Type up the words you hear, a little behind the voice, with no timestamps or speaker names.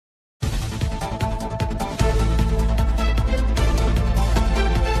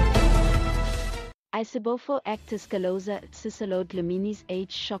Isibopho actor S'goloza Sicelo Dlamini's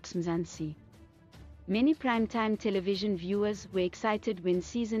age shocks Mzansi. Many primetime television viewers were excited when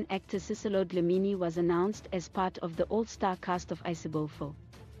seasoned actor Sicelo Dlamini was announced as part of the all-star cast of Isibopho.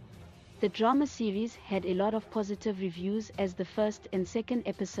 The drama series had a lot of positive reviews as the first and second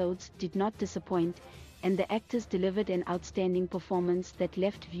episodes did not disappoint, and the actors delivered an outstanding performance that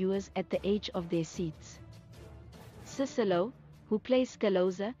left viewers at the edge of their seats. Sicelo, who plays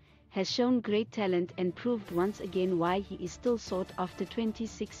S'goloza, has shown great talent and proved once again why he is still sought after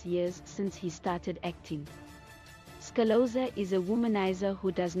 26 years since he started acting. S'goloza is a womaniser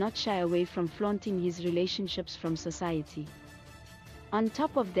who does not shy away from flaunting his relationships from society. On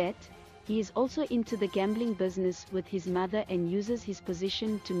top of that, he is also into the gambling business with his mother and uses his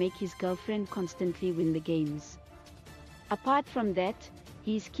position to make his girlfriend constantly win the games. Apart from that,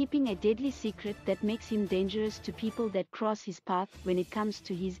 he is keeping a deadly secret that makes him dangerous to people that cross his path when it comes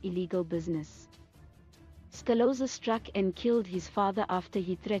to his illegal business. S'goloza struck and killed his father after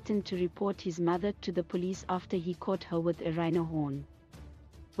he threatened to report his mother to the police after he caught her with a rhino horn.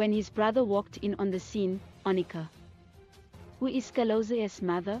 When his brother walked in on the scene, Onika, who is S'goloza's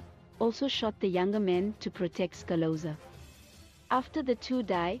mother, also shot the younger man to protect S'goloza. After the two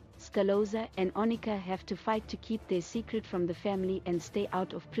die, S'goloza and Onika have to fight to keep their secret from the family and stay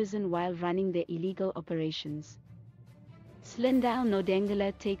out of prison while running their illegal operations. S'goloza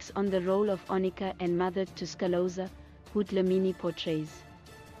Nodangala takes on the role of Onika and mother to S'goloza, who Dlamini portrays.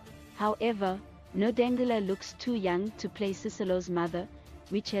 However, Nodangala looks too young to play Sicelo's mother,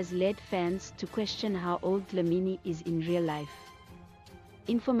 which has led fans to question how old Dlamini is in real life.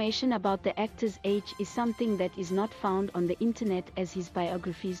 Information about the actor's age is something that is not found on the internet as his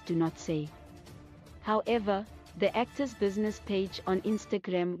biographies do not say. However, the actor's business page on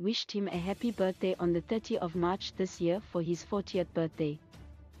Instagram wished him a happy birthday on the 30th of March this year for his 40th birthday.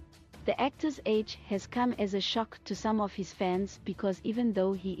 The actor's age has come as a shock to some of his fans because even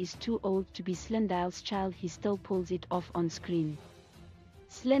though he is too old to be S'goloza's child, he still pulls it off on screen.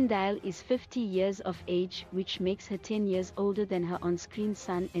 S'goloza is 50 years of age, which makes her 10 years older than her on-screen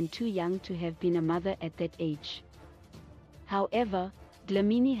son and too young to have been a mother at that age. However,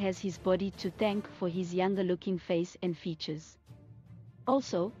 Dlamini has his body to thank for his younger-looking face and features.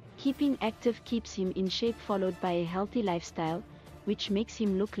 Also, keeping active keeps him in shape, followed by a healthy lifestyle, which makes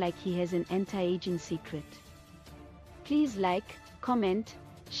him look like he has an anti-aging secret. Please like, comment,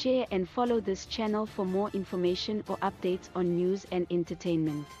 share and follow this channel for more information or updates on news and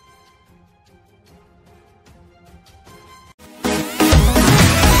entertainment.